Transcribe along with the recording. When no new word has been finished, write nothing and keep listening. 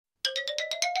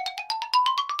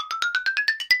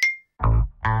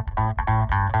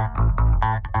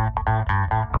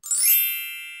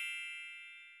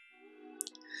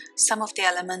Some of the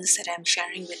elements that I'm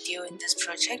sharing with you in this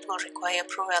project will require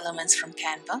pro elements from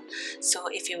Canva. So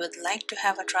if you would like to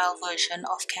have a trial version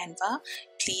of Canva,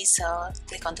 please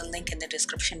click on the link in the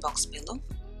description box below.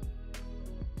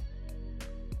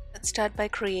 Let's start by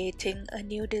creating a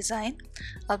new design.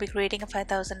 I'll be creating a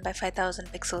 5000 by 5000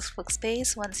 pixels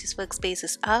workspace. Once this workspace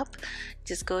is up,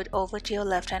 just go over to your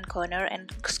left hand corner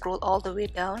and scroll all the way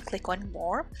down, click on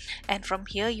more, and from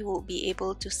here you will be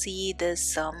able to see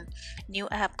this new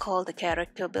app called the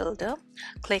Character Builder.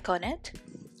 Click on it,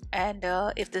 and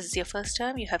if this is your first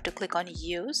time, you have to click on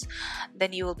use.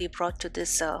 Then you will be brought to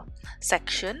this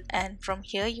section, and from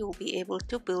here you will be able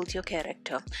to build your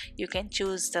character. You can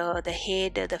choose the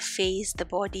head, the face, the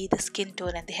body, the skin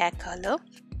tone, and the hair color.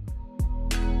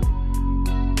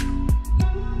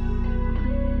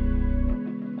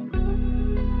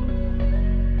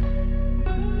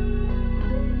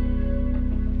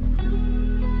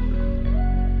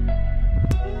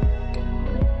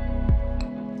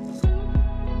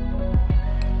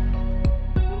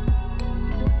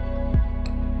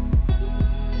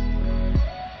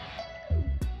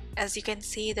 As you can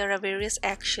see, there are various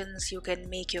actions you can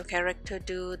make your character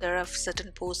do. There are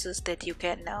certain poses that you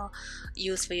can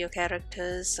use for your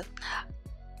characters.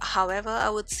 However, I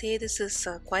would say this is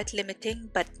quite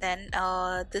limiting, but then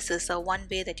this is one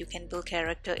way that you can build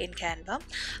character in Canva.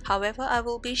 However, I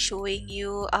will be showing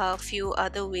you a few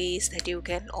other ways that you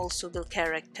can also build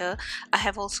character. I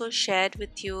have also shared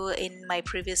with you in my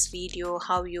previous video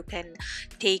how you can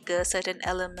take certain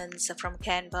elements from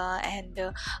Canva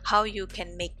and how you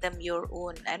can make them your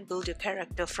own and build your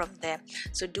character from there.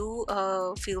 So do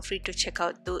feel free to check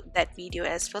out that video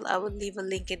as well. I will leave a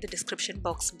link in the description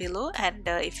box below, and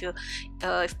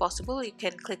if possible, you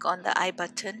can click on the I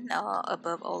button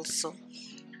above also.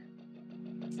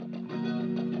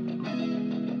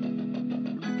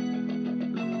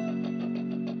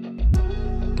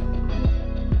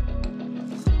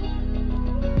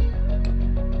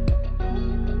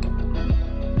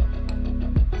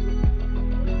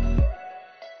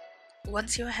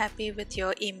 Once you're happy with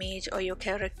your image or your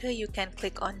character, you can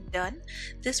click on done.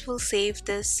 This will save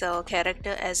this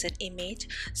character as an image.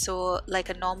 So like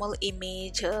a normal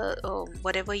image,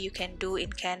 whatever you can do in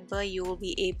Canva, you will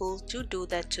be able to do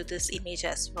that to this image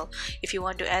as well. If you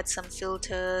want to add some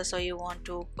filters or you want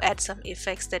to add some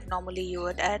effects that normally you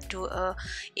would add to a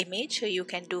image, you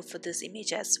can do for this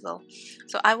image as well.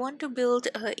 So I want to build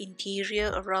an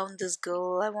interior around this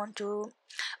girl. I want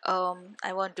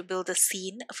to build a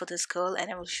scene for this girl, and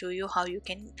I will show you how you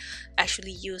can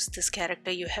actually use this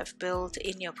character you have built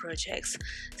in your projects.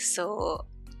 So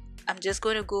I'm just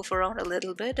going to goof around a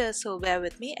little bit, so bear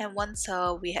with me, and once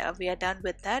we are done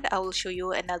with that, I will show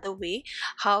you another way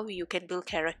how you can build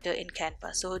character in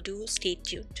Canva. So do stay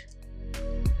tuned.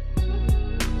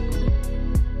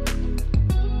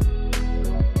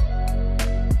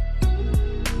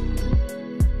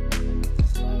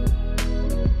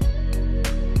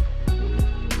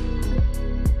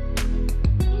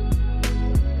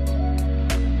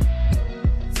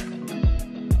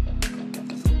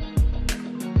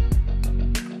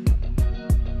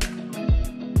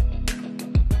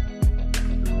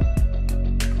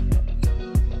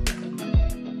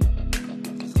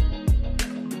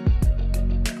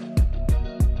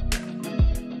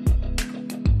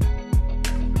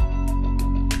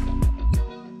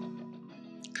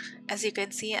 As you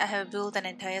can see, I have built an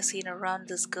entire scene around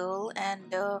this girl,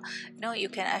 and you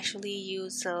can actually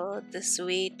use this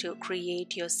way to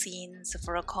create your scenes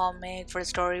for a comic, for a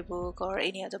storybook, or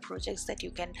any other projects that you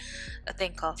can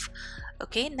think of.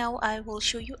 Okay, now I will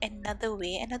show you another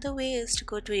way. Another way is to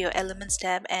go to your elements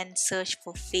tab and search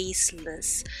for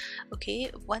faceless.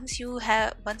 Okay, once you're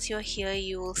here,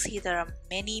 you will see there are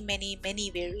many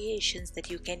variations that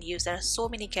you can use. There are so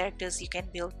many characters you can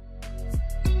build.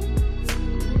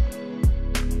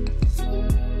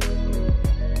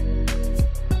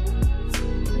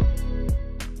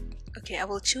 Okay, I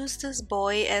will choose this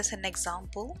boy as an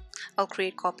example. I'll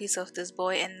create copies of this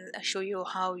boy and show you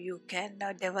how you can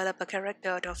develop a character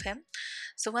out of him.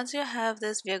 So once you have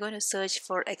this, we are going to search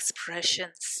for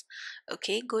expressions.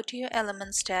 Okay, go to your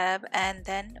elements tab and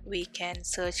then we can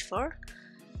search for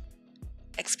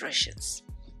expressions.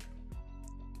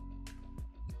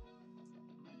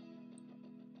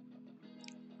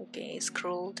 Okay,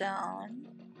 scroll down.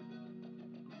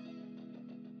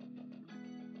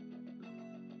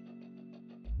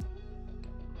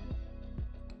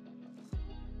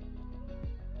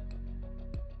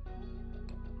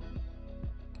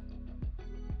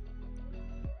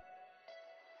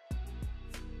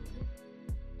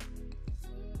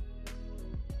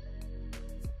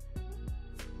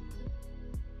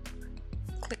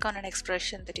 click on an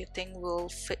expression that you think will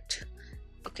fit.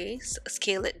 Okay, so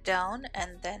scale it down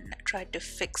and then try to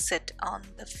fix it on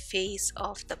the face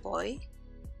of the boy.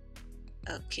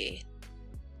 Okay,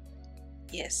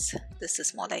 yes, this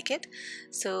is more like it.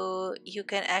 So you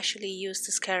can actually use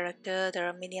this character. There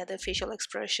are many other facial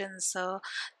expressions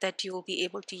that you will be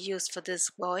able to use for this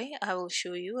boy. I will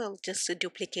show you. I'll just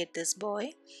duplicate this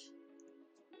boy.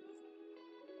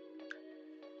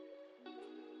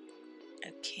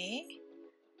 Okay,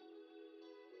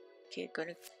 going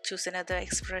to choose another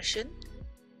expression,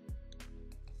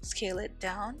 scale it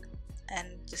down and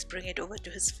just bring it over to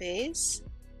his face.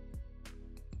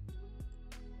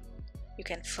 You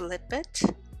can flip it.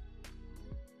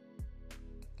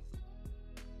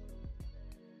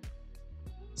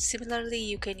 Similarly,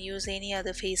 you can use any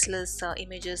other faceless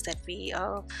images that we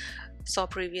saw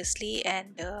previously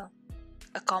and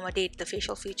accommodate the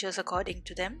facial features according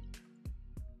to them.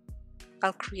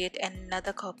 I'll create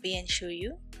another copy and show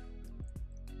you.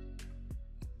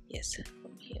 Yes,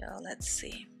 from here, let's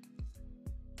see.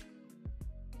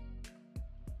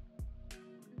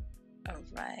 All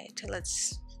right,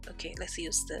 let's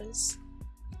use this.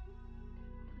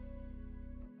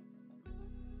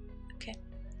 Okay,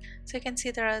 so you can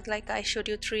see there are, like I showed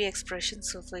you, 3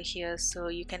 expressions over here, so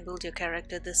you can build your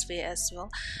character this way as well.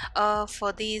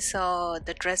 For these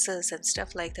the dresses and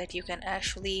stuff like that, you can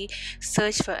actually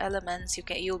search for elements.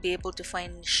 You'll be able to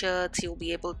find shirts, you'll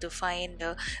be able to find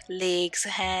legs,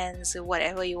 hands,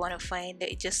 whatever you want to find.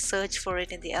 Just search for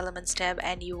it in the elements tab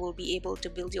and you will be able to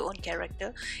build your own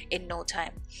character in no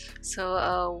time.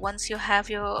 So once you have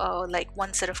your like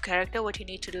one set of character, what you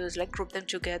need to do is like group them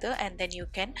together and then you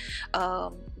can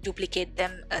duplicate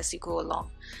them as you go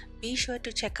along. Be sure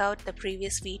to check out the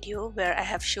previous video where I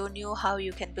have shown you how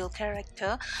you can build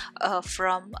character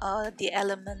from the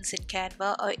elements in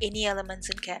Canva or any elements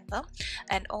in Canva.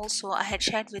 And also I had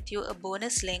shared with you a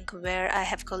bonus link where I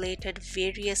have collated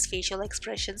various facial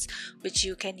expressions which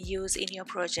you can use in your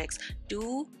projects.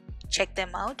 Do check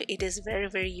them out. It is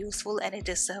very useful and it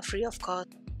is free of cost.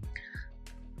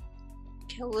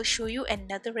 Okay, I will show you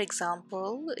another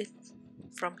example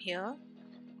from here.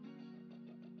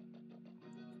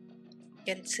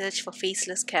 You can search for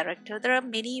faceless character. There are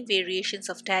many variations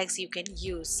of tags you can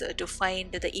use to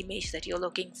find the image that you're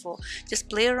looking for. Just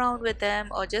play around with them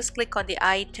or just click on the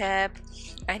eye tab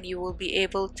and you will be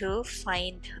able to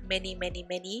find many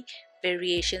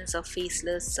variations of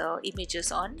faceless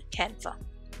images on Canva.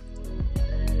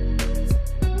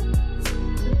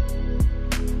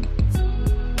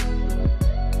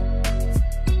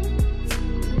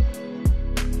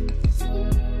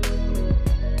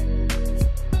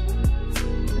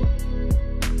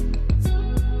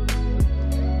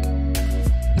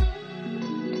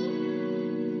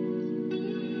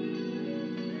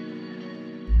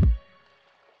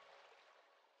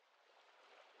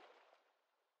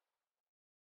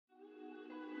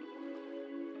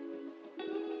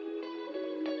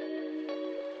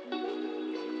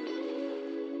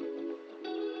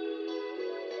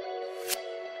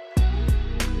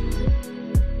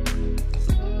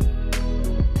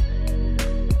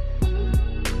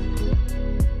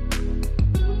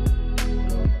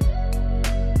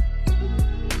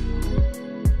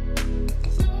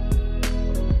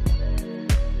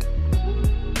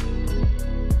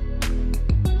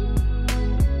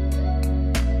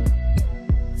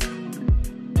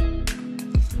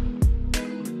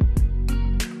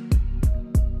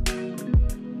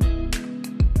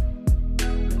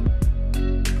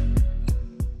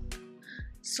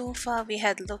 So far we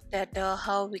had looked at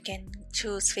how we can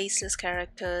choose faceless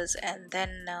characters and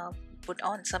then put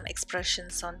on some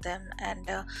expressions on them, and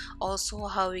also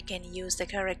how we can use the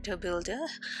character builder.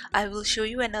 I will show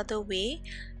you another way.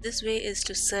 This way is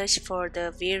to search for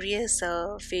the various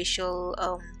facial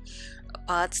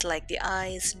parts like the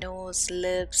eyes, nose,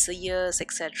 lips, ears,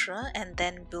 etc., and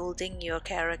then building your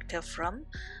character from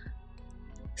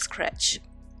scratch.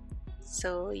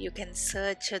 So you can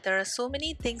search. There are so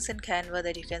many things in Canva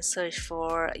that you can search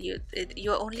for.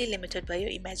 You're only limited by your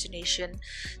imagination,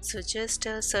 so just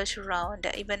search around.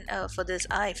 Even for this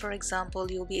eye, for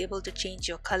example, you'll be able to change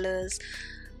your colors.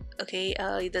 Okay,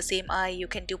 the same eye, you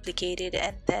can duplicate it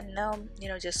and then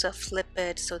just flip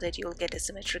it so that you'll get a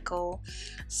symmetrical.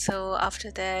 So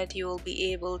after that you will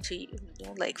be able to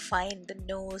like find the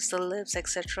nose, the lips,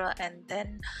 etc., and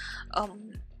then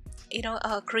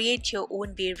create your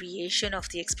own variation of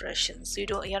the expressions.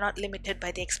 You're not limited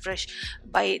by the expression.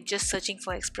 By just searching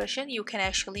for expression, you can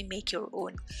actually make your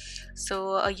own.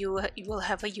 So you will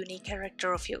have a unique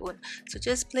character of your own. So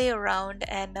just play around,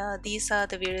 and these are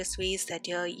the various ways that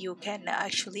you can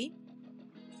actually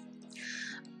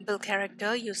build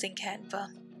character using Canva.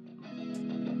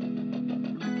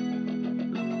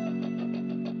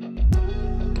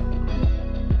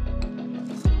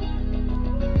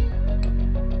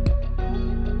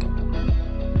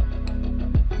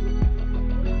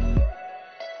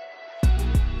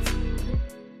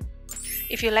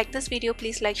 If you like this video,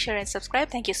 please like, share and subscribe.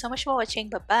 Thank you so much for watching.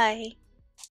 Bye bye.